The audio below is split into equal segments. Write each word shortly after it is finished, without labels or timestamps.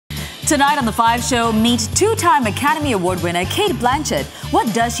Tonight on The 5 Show, meet two-time Academy Award winner Cate Blanchett.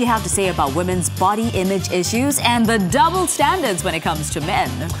 What does she have to say about women's body image issues and the double standards when it comes to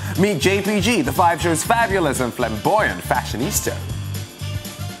men? Meet JPG, The 5 Show's fabulous and flamboyant fashionista.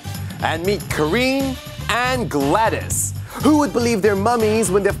 And meet Kareem and Gladys. Who would believe they're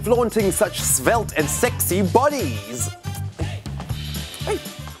mummies when they're flaunting such svelte and sexy bodies?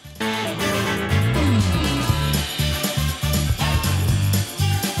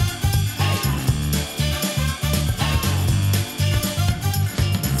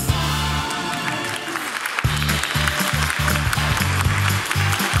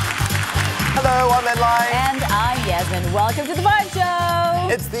 Hello, I'm Edline. And I'm Yasmin. Welcome to The 5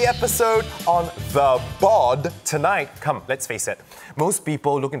 Show. It's the episode on the bod. Tonight, come, let's face it, most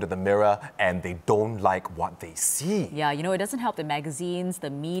people look into the mirror and they don't like what they see. Yeah, you know, it doesn't help the magazines, the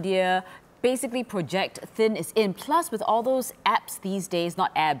media, basically project thin is in. Plus, with all those apps these days,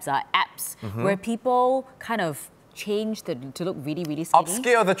 not abs, apps, where people kind of change to look really, really skinny.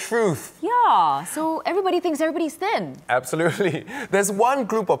 Obscure the truth. Yeah, so everybody thinks everybody's thin. Absolutely. There's one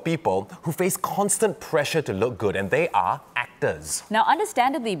group of people who face constant pressure to look good, and they are actors. Now,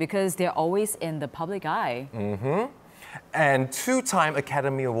 understandably, because they're always in the public eye. And two-time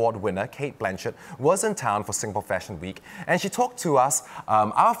Academy Award winner Cate Blanchett was in town for Singapore Fashion Week, and she talked to us,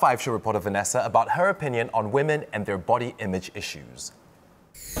 our 5 Show reporter Vanessa, about her opinion on women and their body image issues.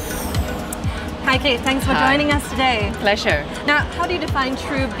 Hi Cate, thanks for joining us today. Pleasure. Now, how do you define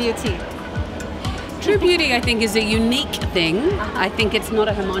true beauty? True beauty, I think, is a unique thing. I think it's not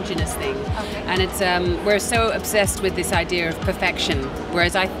a homogenous thing. Okay. And it's we're so obsessed with this idea of perfection.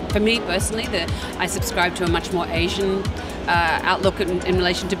 Whereas for me personally, I subscribe to a much more Asian outlook in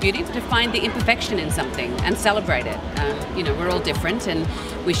relation to beauty, to find the imperfection in something and celebrate it. You know, we're all different, and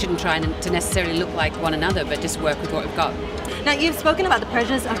we shouldn't try to necessarily look like one another, but just work with what we've got. Now, you've spoken about the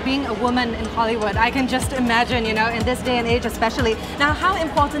pressures of being a woman in Hollywood. I can just imagine, you know, in this day and age especially. Now, how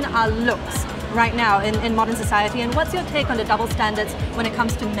important are looks right now in modern society, and what's your take on the double standards when it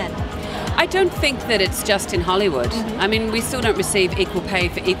comes to men? I don't think that it's just in Hollywood. I mean, we still don't receive equal pay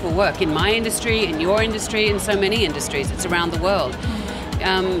for equal work in my industry, in your industry, in so many industries. It's around the world.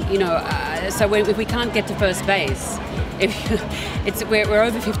 You know, so if we can't get to first base, we're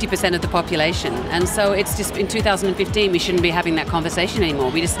over 50% of the population, and so it's just in 2015 we shouldn't be having that conversation anymore.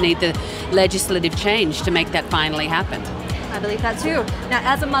 We just need the legislative change to make that finally happen. I believe that too. Now,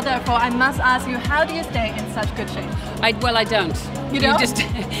 as a mother of 4, I must ask you, how do you stay in such good shape? Well, I don't. You don't?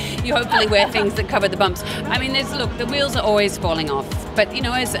 You hopefully wear things that cover the bumps. I mean, look, the wheels are always falling off. But, you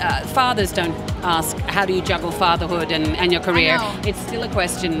know, as fathers don't ask, how do you juggle fatherhood and your career? It's still a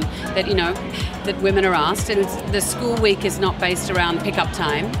question that, you know, that women are asked. And the school week is not based around pick-up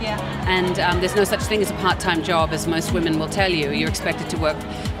time. Yeah. And there's no such thing as a part-time job, as most women will tell you. You're expected to work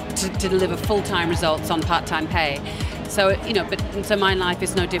to deliver full-time results on part-time pay. So, you know, so my life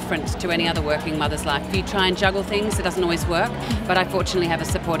is no different to any other working mother's life. If you try and juggle things, it doesn't always work, but I fortunately have a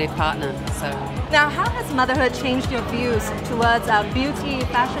supportive partner, so. Now, how has motherhood changed your views towards beauty,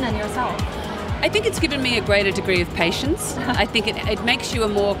 fashion, and yourself? I think it's given me a greater degree of patience. I think it makes you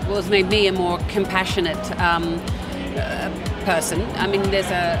it's made me a more compassionate person. I mean,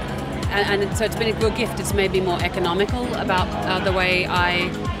 so it's been a good gift. It's made me more economical about the way I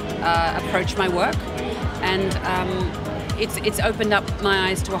approach my work. And it's opened up my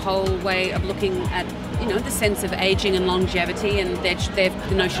eyes to a whole way of looking at, you know, the sense of aging and longevity and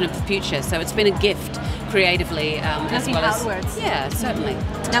the notion of the future. So it's been a gift creatively as well as outwards. Yeah, certainly.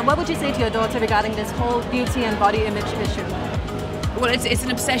 Now, what would you say to your daughter regarding this whole beauty and body image issue? Well, it's an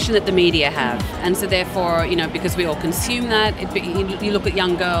obsession that the media have, and so therefore, you know, because we all consume that, you look at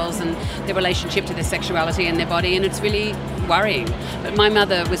young girls and their relationship to their sexuality and their body, and it's really worrying. But my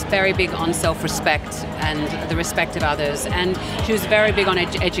mother was very big on self-respect and the respect of others, and she was very big on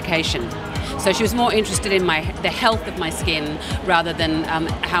education. So she was more interested in the health of my skin rather than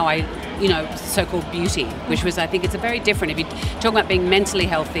how I, you know, so-called beauty, which was, I think it's a very different. If you talk about being mentally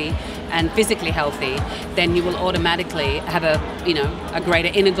healthy and physically healthy, then you will automatically have a greater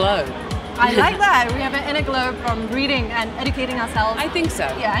inner glow. I like that. We have an inner glow from reading and educating ourselves. I think so.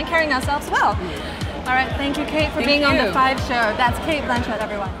 Yeah, and carrying ourselves well. All right, thank you, Cate, for being on The 5 Show. That's Cate Blanchett,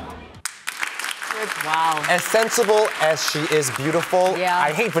 everyone. Wow. As sensible as she is beautiful, Yeah.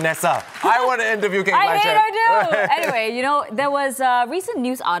 I hate Vanessa. I want to interview Cate Blanchett. I hate her too. Anyway, you know, there was a recent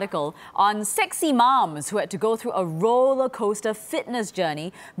news article on sexy moms who had to go through a roller coaster fitness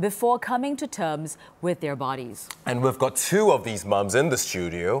journey before coming to terms with their bodies. And we've got 2 of these mums in the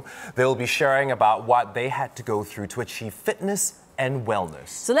studio. They'll be sharing about what they had to go through to achieve fitness and wellness.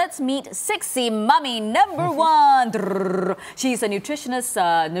 So let's meet sexy mummy number one. She's a nutritionist,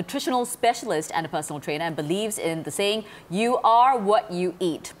 nutritional specialist and a personal trainer and believes in the saying, you are what you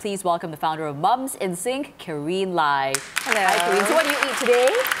eat. Please welcome the founder of Mums in Sync, Kareen Lai. Hello. Hi, Kareen. So what do you eat today?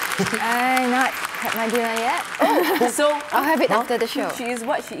 I not had my dinner yet. Oh, so I'll have it after the show. She is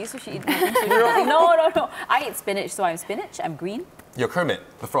what? She eats what she eats. No. I eat spinach, so I'm spinach. I'm green. You're Kermit,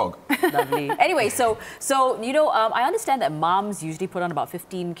 the frog. Lovely. Anyway, so you know, I understand that moms usually put on about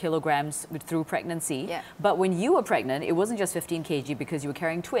 15 kilograms through pregnancy. Yeah. But when you were pregnant, it wasn't just 15 kg because you were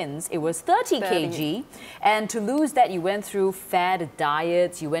carrying twins. It was 30 kg. And to lose that, you went through fad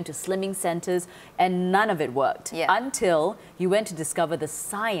diets, you went to slimming centers, and none of it worked. Yeah. Until you went to discover the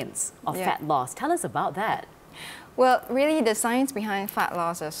science of fat loss. Tell us about that. Well, really, the science behind fat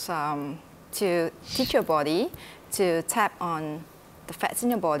loss is to teach your body to tap on the fats in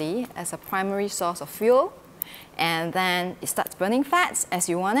your body as a primary source of fuel, and then it starts burning fats as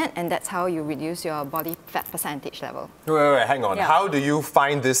you want it, and that's how you reduce your body fat percentage level. Wait, hang on. Yeah. How do you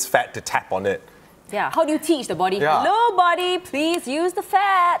find this fat to tap on it? Yeah, how do you teach the body, Yeah. hello body, please use the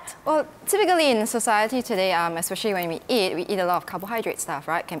fat? Well, typically in society today, especially when we eat a lot of carbohydrate stuff,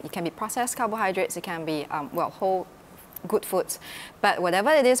 right? It can be processed carbohydrates, it can be, whole good foods. But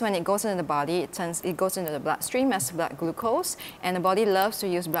whatever it is, when it goes into the body, it goes into the bloodstream as blood glucose, and the body loves to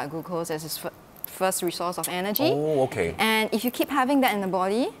use blood glucose as its first resource of energy. Oh, okay. And if you keep having that in the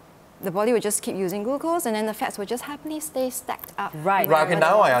body will just keep using glucose, and then the fats will just happily stay stacked up. Right. Right, okay, wherever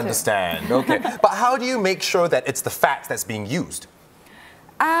now they I want to. understand. Okay. But how do you make sure that it's the fat that's being used?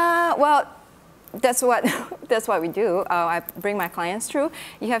 Well, that's what we do. I bring my clients through.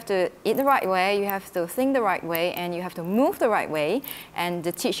 You have to eat the right way, you have to think the right way, and you have to move the right way, and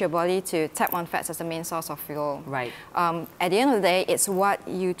to teach your body to tap on fats as the main source of fuel. Right. At the end of the day, it's what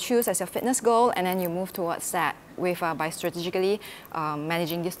you choose as your fitness goal, and then you move towards that with by strategically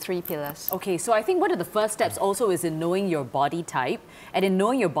managing these three pillars. Okay, so I think one of the first steps also is in knowing your body type. And in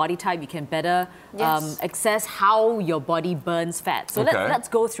knowing your body type, you can better access how your body burns fat. So let's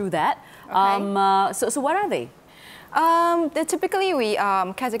go through that. Okay. So what are they? Typically, we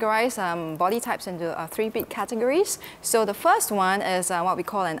categorize body types into three big categories. So the first one is what we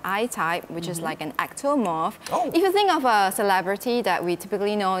call an I type, which is like an ectomorph. Oh. If you think of a celebrity that we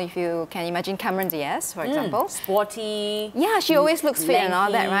typically know, if you can imagine Cameron Diaz, for example. Sporty. Yeah, she always looks fit and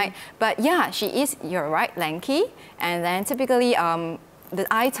all that, lanky. right? But yeah, she is, you're right, lanky. And then typically, the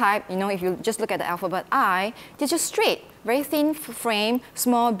I type, you know, if you just look at the alphabet I, they're just straight. Very thin frame,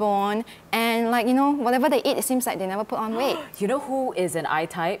 small bone, and like, you know, whatever they eat, it seems like they never put on weight. You know who is an I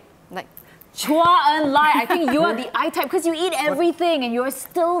type? Like, Chua En Lai. I think you are the I type because you eat everything and you're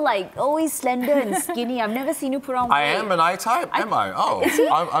still like always slender and skinny. I've never seen you put on weight. I am an I type, am I? Oh, Is he?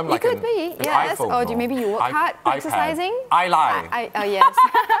 I'm like you could be, yes. iPhone. Or maybe you work hard exercising. I lie. Yes.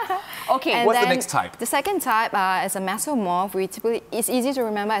 Okay. And What's the then next type? The second type is a mesomorph. It's easy to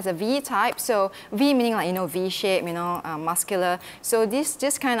remember as a V type. So V meaning like, you know, V shape, you know, muscular. So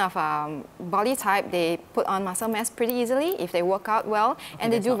this kind of body type, they put on muscle mass pretty easily if they work out well,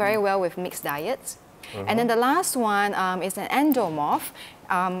 and they do very well with mixed diets. And then the last one is an endomorph.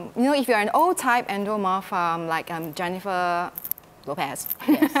 You know, if you're an O-type endomorph, like Jennifer Lopez,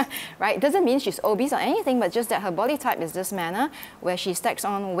 right? It doesn't mean she's obese or anything, but just that her body type is this manner, where she stacks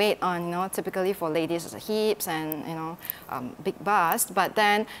on weight on, you know, typically for ladies, it's hips and, you know, big bust. But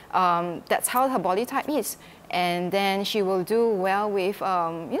then that's how her body type is, and then she will do well with,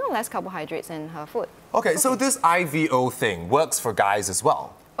 you know, less carbohydrates in her food. Okay, so this IVO thing works for guys as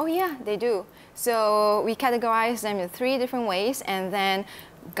well. Oh yeah, they do. So we categorize them in three different ways, and then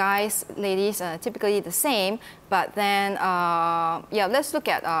guys, ladies are typically the same, but then, yeah, let's look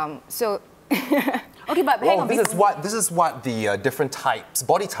at, Okay, but hang on. This is what the different types,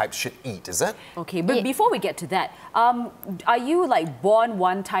 body types should eat, is it? Okay, but before we get to that, are you like born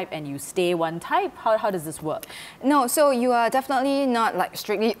one type and you stay one type? How does this work? No, so you are definitely not like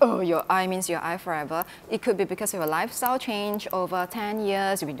strictly, oh, your eye means your eye forever. It could be because of a lifestyle change over 10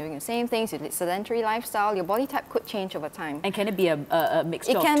 years, you've been doing the same things, you lead sedentary lifestyle, your body type could change over time. And can it be a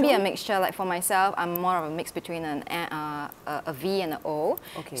mixture of It can two? be a mixture. Like for myself, I'm more of a mix between a V and an O.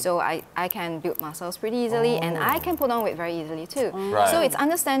 Okay. So I can build muscles pretty easily, and I can put on weight very easily too. Right. So it's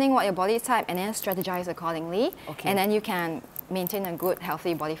understanding what your body type and then strategize accordingly. Okay. And then you can maintain a good,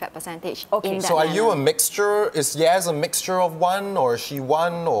 healthy body fat percentage. Okay. In that So are you a manner. mixture? Is Yaz a mixture of one, or is she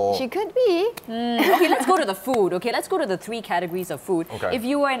one, or? She could be. Okay, let's go to the food. Okay, let's go to the three categories of food. Okay. If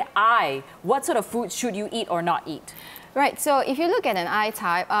you were an I, what sort of food should you eat or not eat? Right, so if you look at an I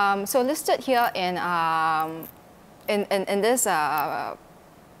type, so listed here in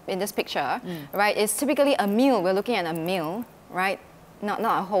this picture, right, it's typically a meal. We're looking at a meal, right? Not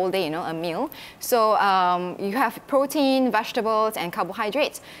a whole day, you know, a meal. So you have protein, vegetables, and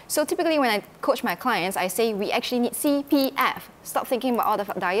carbohydrates. So typically when I coach my clients, I say we actually need C, P, F. Stop thinking about all the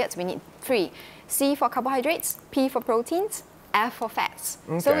diets, we need 3. C for carbohydrates, P for proteins, F for fats.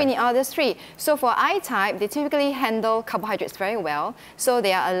 Okay. So we need all these 3. So for I-type, they typically handle carbohydrates very well. So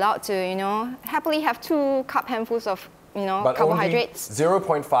they are allowed to, you know, happily have 2 cup handfuls of, you know, but carbohydrates. Only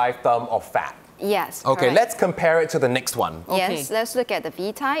 0.5 thumb of fat. Yes. Okay, correct. let's compare it to the next one. Yes, let's look at the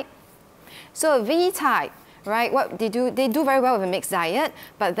V-type. So V-type, right, what they do very well with a mixed diet,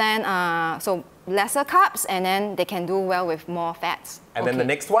 but then, so lesser carbs, and then they can do well with more fats. And then the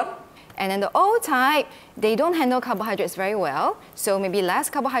next one? And then the O-type, they don't handle carbohydrates very well, so maybe less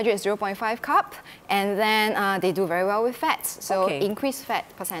carbohydrates, 0.5 cup, and then they do very well with fats, so increased fat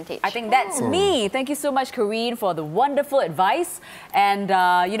percentage. I think that's me. Thank you so much, Corinne, for the wonderful advice. And,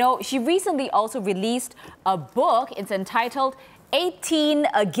 you know, she recently also released a book. It's entitled 18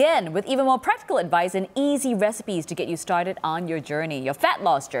 Again, with even more practical advice and easy recipes to get you started on your journey, your fat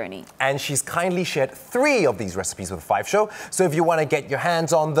loss journey. And she's kindly shared 3 of these recipes with 5 Show. So if you want to get your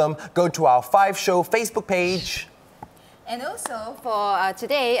hands on them, go to our 5 Show Facebook page. And also for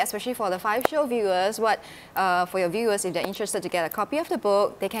today, especially for the 5 Show viewers, for your viewers, if they're interested to get a copy of the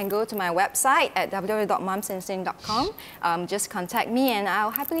book, they can go to my website at www.momsinstinct.com. Just contact me and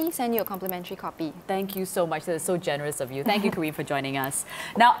I'll happily send you a complimentary copy. Thank you so much. That is so generous of you. Thank you, Corinne, for joining us.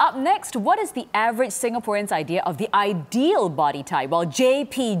 Now, up next, what is the average Singaporean's idea of the ideal body type? Well,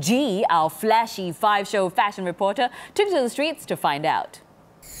 JPG, our flashy 5 Show fashion reporter, took to the streets to find out.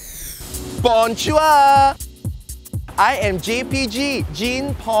 Bonjour! I am JPG,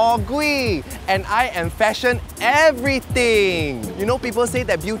 Jean Paul Gui, and I am fashion everything. You know, people say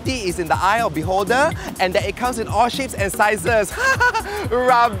that beauty is in the eye of beholder and that it comes in all shapes and sizes.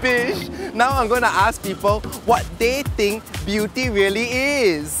 Rubbish! Now I'm going to ask people what they think beauty really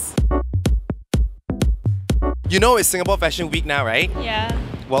is. You know it's Singapore Fashion Week now, right? Yeah.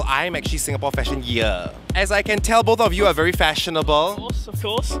 Well, I'm actually Singapore Fashion Year. As I can tell, both of you are very fashionable. Of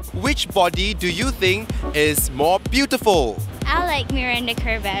course. Which body do you think is more beautiful? I like Miranda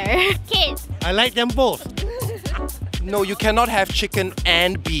Kerr better. Kids. I like them both. No, you cannot have chicken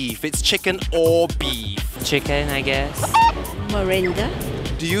and beef. It's chicken or beef. Chicken, I guess. Miranda.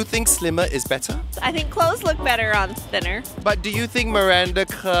 Do you think slimmer is better? I think clothes look better on thinner. But do you think Miranda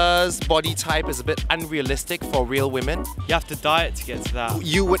Kerr's body type is a bit unrealistic for real women? You have to diet to get to that.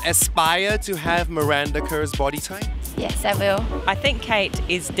 You would aspire to have Miranda Kerr's body type? Yes, I will. I think Cate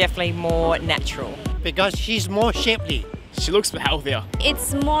is definitely more natural. Because she's more shapely. She looks healthier.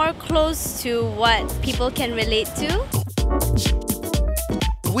 It's more close to what people can relate to.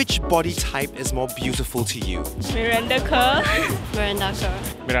 Which body type is more beautiful to you? Miranda Kerr. Miranda Kerr.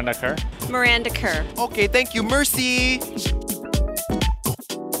 Miranda Kerr. Miranda Kerr. Okay, thank you, Mercy.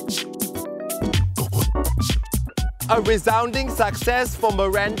 A resounding success for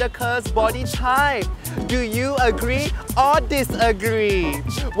Miranda Kerr's body type. Do you agree or disagree?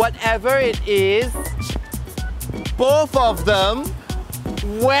 Whatever it is, both of them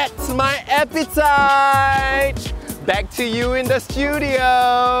whet my appetite. Back to you in the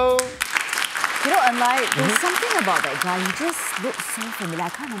studio. You know, unlike, there's something about that guy. He just looks so familiar. I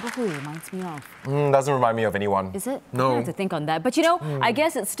can't remember who he reminds me of. Doesn't remind me of anyone. Is it? No. I have to think on that. But you know, I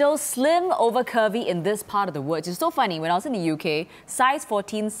guess it's still slim over curvy in this part of the world. It's so funny. When I was in the UK, size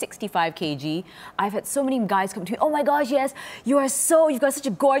 14, 65 kg, I've had so many guys come to me, oh my gosh, yes, you've got such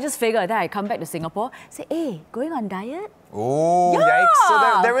a gorgeous figure. Then I come back to Singapore, say, hey, going on diet? Oh, Yeah. yikes. So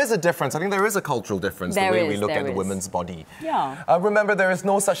there is a difference. I think there is a cultural difference There the way is, we look there at the is. women's body. Yeah. Remember, there is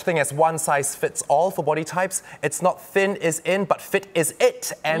no such thing as one size fits all for body types. It's not thin is in, but fit is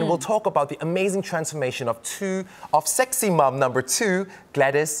it. And we'll talk about the amazing transformation of sexy mom number 2,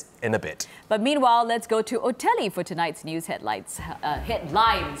 Gladys, in a bit. But meanwhile, let's go to Otelli for tonight's news headlines. Hey,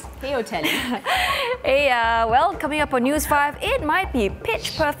 Otelli. Hey, well, coming up on News 5, it might be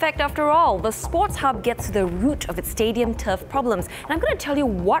pitch perfect after all. The Sports Hub gets to the root of its stadium turf problems, and I'm going to tell you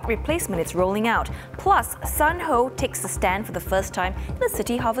what replacement it's rolling out. Plus, Sun Ho takes the stand for the first time in the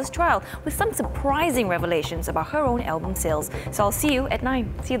City Harvest trial with some surprising revelations about her own album sales. So I'll see you at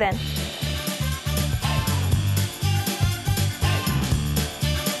 9. See you then.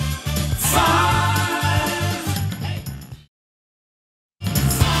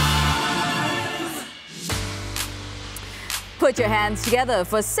 Put your hands together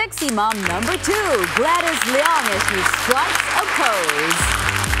for sexy mom number 2, Gladys Leong, as she strikes a pose.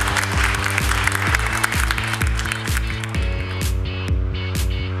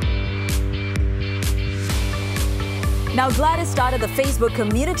 Now, Gladys started the Facebook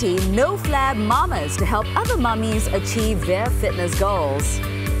community No Flab Mamas to help other mummies achieve their fitness goals.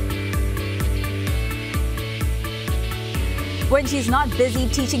 When she's not busy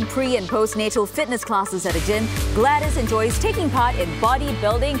teaching pre- and postnatal fitness classes at a gym, Gladys enjoys taking part in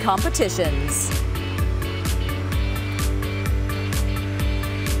bodybuilding competitions.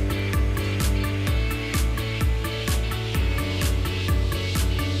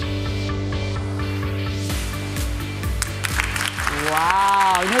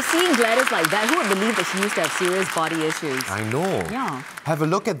 Wow, seeing Gladys like that, who would believe that she used to have serious body issues? I know. Yeah. Have a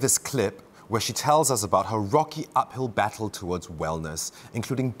look at this clip where she tells us about her rocky uphill battle towards wellness,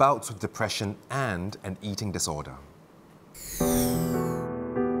 including bouts with depression and an eating disorder.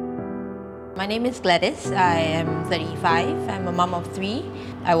 My name is Gladys. I am 35. I'm a mom of 3.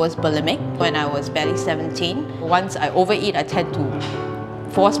 I was bulimic when I was barely 17. Once I overeat, I tend to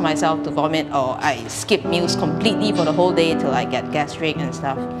force myself to vomit, or I skip meals completely for the whole day till I get gastric and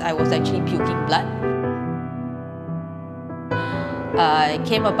stuff. I was actually puking blood. It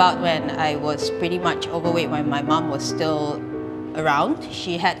came about when I was pretty much overweight when my mom was still around.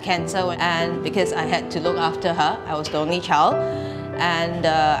 She had cancer, and because I had to look after her, I was the only child, and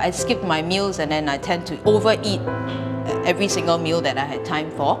I skipped my meals, and then I tend to overeat every single meal that I had time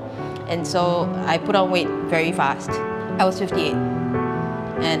for. And so I put on weight very fast. I was 58.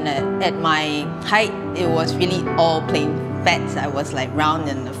 And at my height, it was really all plain fats. I was like round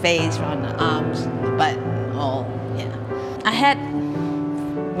in the face, round in the arms, the butt, all, yeah. I had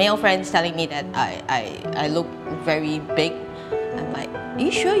male friends telling me that I look very big. I'm like, are you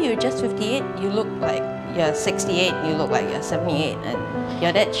sure you're just 58? You look like you're 68, you look like you're 78, and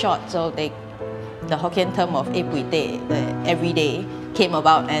you're that short. So the Hokkien term of "e pui te," the everyday, came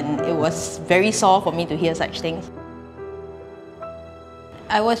about, and it was very sore for me to hear such things.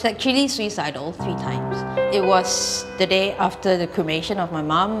 I was actually suicidal 3 times. It was the day after the cremation of my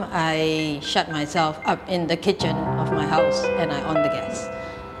mom. I shut myself up in the kitchen of my house and I on the gas.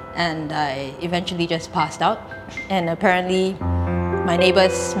 And I eventually just passed out. And apparently my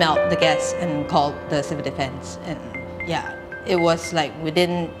neighbors smelled the gas and called the civil defense. And yeah, it was like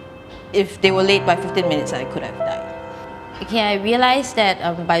if they were late by 15 minutes, I could have died. Okay, I realized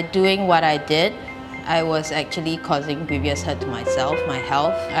that by doing what I did, I was actually causing grievous hurt to myself, my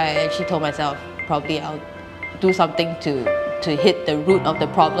health. I actually told myself, probably I'll do something to hit the root of the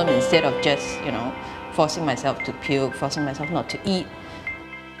problem instead of just, forcing myself to puke, forcing myself not to eat.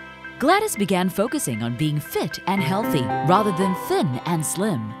 Gladys began focusing on being fit and healthy rather than thin and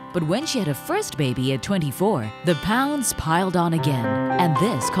slim. But when she had her first baby at 24, the pounds piled on again, and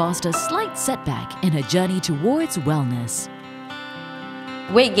this caused a slight setback in her journey towards wellness.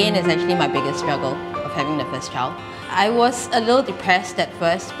 Weight gain is actually my biggest struggle of having the first child. I was a little depressed at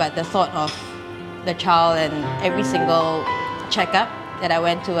first, but the thought of the child and every single checkup that I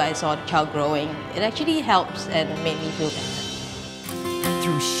went to, I saw the child growing. It actually helps and made me feel better.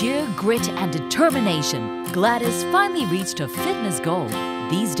 Through sheer grit and determination, Gladys finally reached her fitness goal.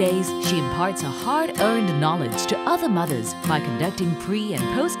 These days, she imparts her hard-earned knowledge to other mothers by conducting pre- and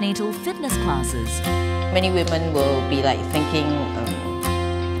postnatal fitness classes. Many women will be like thinking,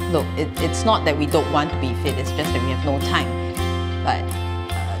 look, it's not that we don't want to be fit, it's just that we have no time. But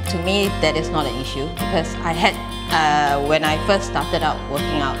to me, that is not an issue, because I had, when I first started out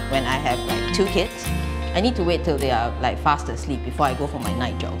working out, when I have like 2 kids, I need to wait till they are like fast asleep before I go for my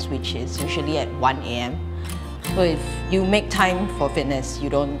night jogs, which is usually at 1 AM. So if you make time for fitness, you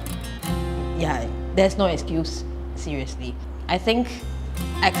don't, there's no excuse, seriously. I think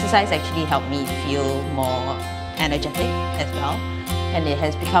exercise actually helped me feel more energetic as well. And it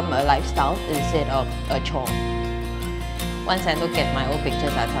has become a lifestyle instead of a chore. Once I look at my old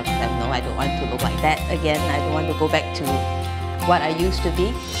pictures, I tell myself, no, I don't want to look like that again. I don't want to go back to what I used to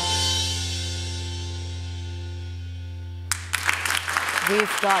be.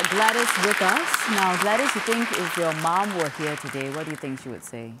 We've got Gladys with us. Now, Gladys, you think if your mom were here today, what do you think she would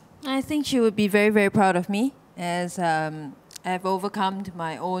say? I think she would be very, very proud of me, as I've overcome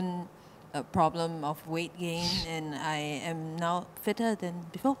my own problem of weight gain, and I am now fitter than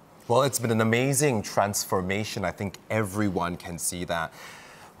before. Well, it's been an amazing transformation. I think everyone can see that.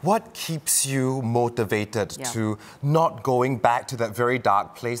 What keeps you motivated to not going back to that very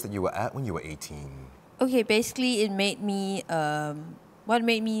dark place that you were at when you were 18? Okay, basically it made me, what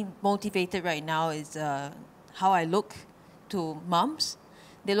made me motivated right now is how I look to moms.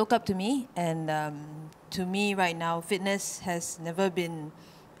 They look up to me, and to me right now, fitness has never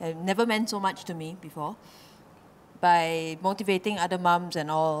meant so much to me before. By motivating other moms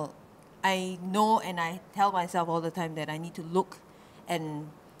and all, I know and I tell myself all the time that I need to look and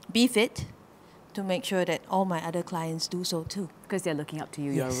be fit to make sure that all my other clients do so too. Because they're looking up to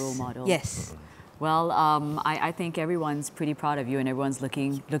you, you're a role model. Yes. Well, I think everyone's pretty proud of you and everyone's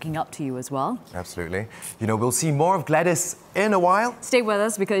looking up to you as well. Absolutely. You know, we'll see more of Gladys in a while. Stay with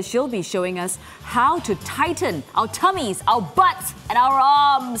us because she'll be showing us how to tighten our tummies, our butts, and our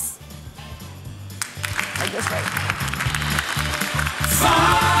arms. Like this, right?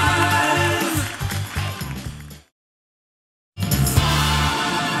 5.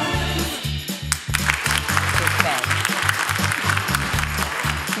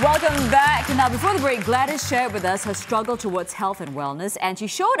 Welcome back. Now, before the break, Gladys shared with us her struggle towards health and wellness, and she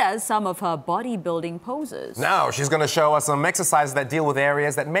showed us some of her bodybuilding poses. Now, she's going to show us some exercises that deal with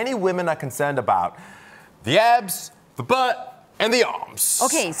areas that many women are concerned about. The abs, the butt, and the arms.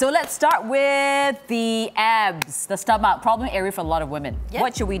 Okay, so let's start with the abs, the stomach, problem area for a lot of women. Yep.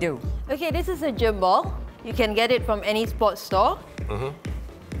 What should we do? Okay, this is a gym ball. You can get it from any sports store.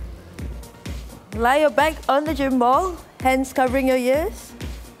 Lie your back on the gym ball, hands covering your ears.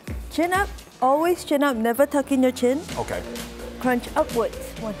 Chin up, always chin up, never tuck in your chin. Okay. Crunch upwards.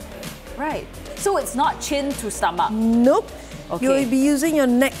 One. Right. So it's not chin to stomach? Nope. Okay. You'll be using your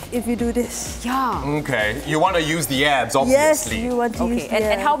neck if you do this. Yeah. Okay. You want to use the abs, Yes, obviously. you want to use the And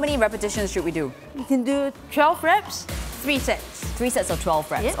abs. how many repetitions should we do? You can do 12 reps, 3 sets. 3 sets of 12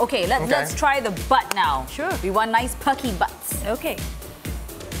 reps. Yeah. Okay, let's try the butt now. Sure. We want nice perky butts. Okay.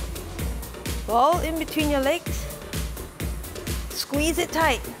 Ball in between your legs. Squeeze it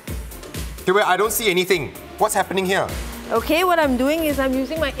tight. Okay, wait, I don't see anything. What's happening here? Okay, what I'm doing is I'm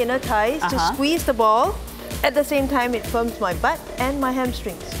using my inner thighs to squeeze the ball. At the same time, it firms my butt and my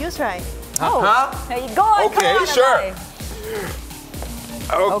hamstrings. You try. There you go. Okay, come on, sure.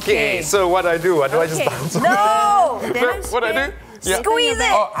 Emily. Okay, so what do I do? Do I just bounce on No! it? What do I do? Squeeze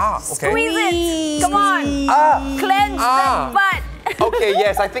it! Oh, okay. Squeeze it! Come on! Clench the butt! Okay,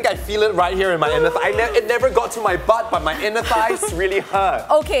 yes, I think I feel it right here in my inner thigh. It never got to my butt, but my inner thighs really hurt.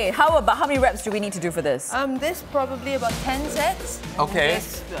 Okay, how many reps do we need to do for this? This probably about 10 sets. Okay.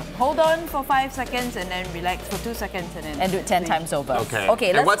 Just hold on for 5 seconds and then relax for 2 seconds and then... And do it 10 times over. Okay.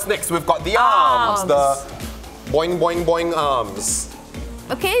 Okay, and what's next? We've got the arms. The boing, boing, boing arms.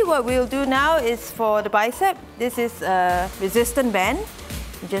 Okay, what we'll do now is for the bicep, this is a resistant band.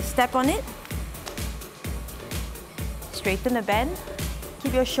 You just step on it. Straighten the band.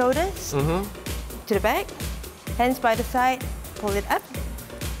 Keep your shoulders to the back. Hands by the side. Pull it up.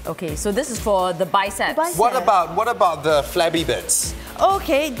 Okay, so this is for the biceps. What about the flabby bits?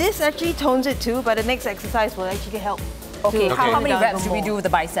 Okay, this actually tones it too, but the next exercise will actually help. Okay, to how tone many it down reps even do we more. do with the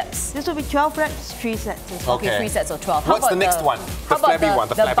biceps? This will be 12 reps, 3 sets. as well. Okay, 3 sets of 12. What's the next one? The flabby one.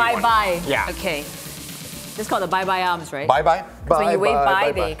 The flabby one. bye-bye. Yeah. Okay. This is called the bye-bye arms, right? Bye-bye. So when you wave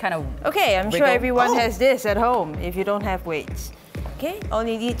bye, they kind of Okay, I'm sure wiggle. everyone has this at home if you don't have weights. Okay, all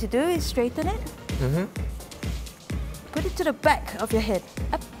you need to do is straighten it. Put it to the back of your head.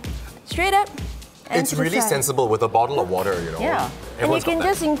 Up, straight up. And It's to the really side. sensible with a bottle of water, you know. Yeah. And you Everyone's got can that.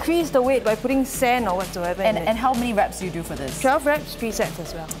 just increase the weight by putting sand or whatsoever in it. And how many reps do you do for this? 12 reps, 3 sets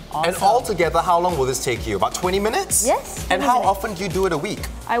as well. And altogether, how long will this take you? About 20 minutes? Yes, And 20 how minutes. often do you do it a week?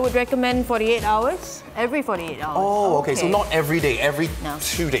 I would recommend 48 hours, every 48 hours. Oh, okay. So not every day, every No.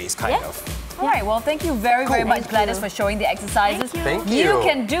 2 days, kind Yeah. of. All right, well, thank you very much, Gladys, for showing the exercises. Thank you. You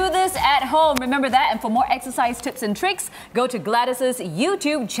can do this at home. Remember that. And for more exercise tips and tricks, go to Gladys's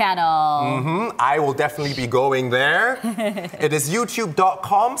YouTube channel. I will definitely be going there. It is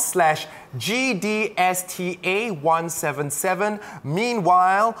youtube.com/GDSTA177.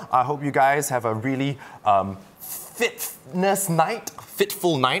 Meanwhile, I hope you guys have a really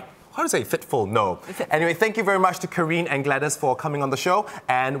fitful night. How to say fitful? No. Anyway, thank you very much to Kareen and Gladys for coming on the show,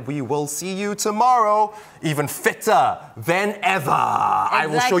 and we will see you tomorrow, even fitter than ever. I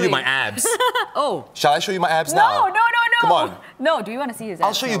will show you my abs. Oh. Shall I show you my abs now? No. Come on. No, do you want to see his abs?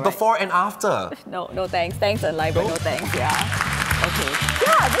 I'll show you No, right? before and after. No, thanks. Thanks, Eli, but no thanks, yeah. Okay.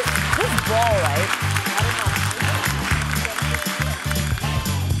 Yeah, this ball, right?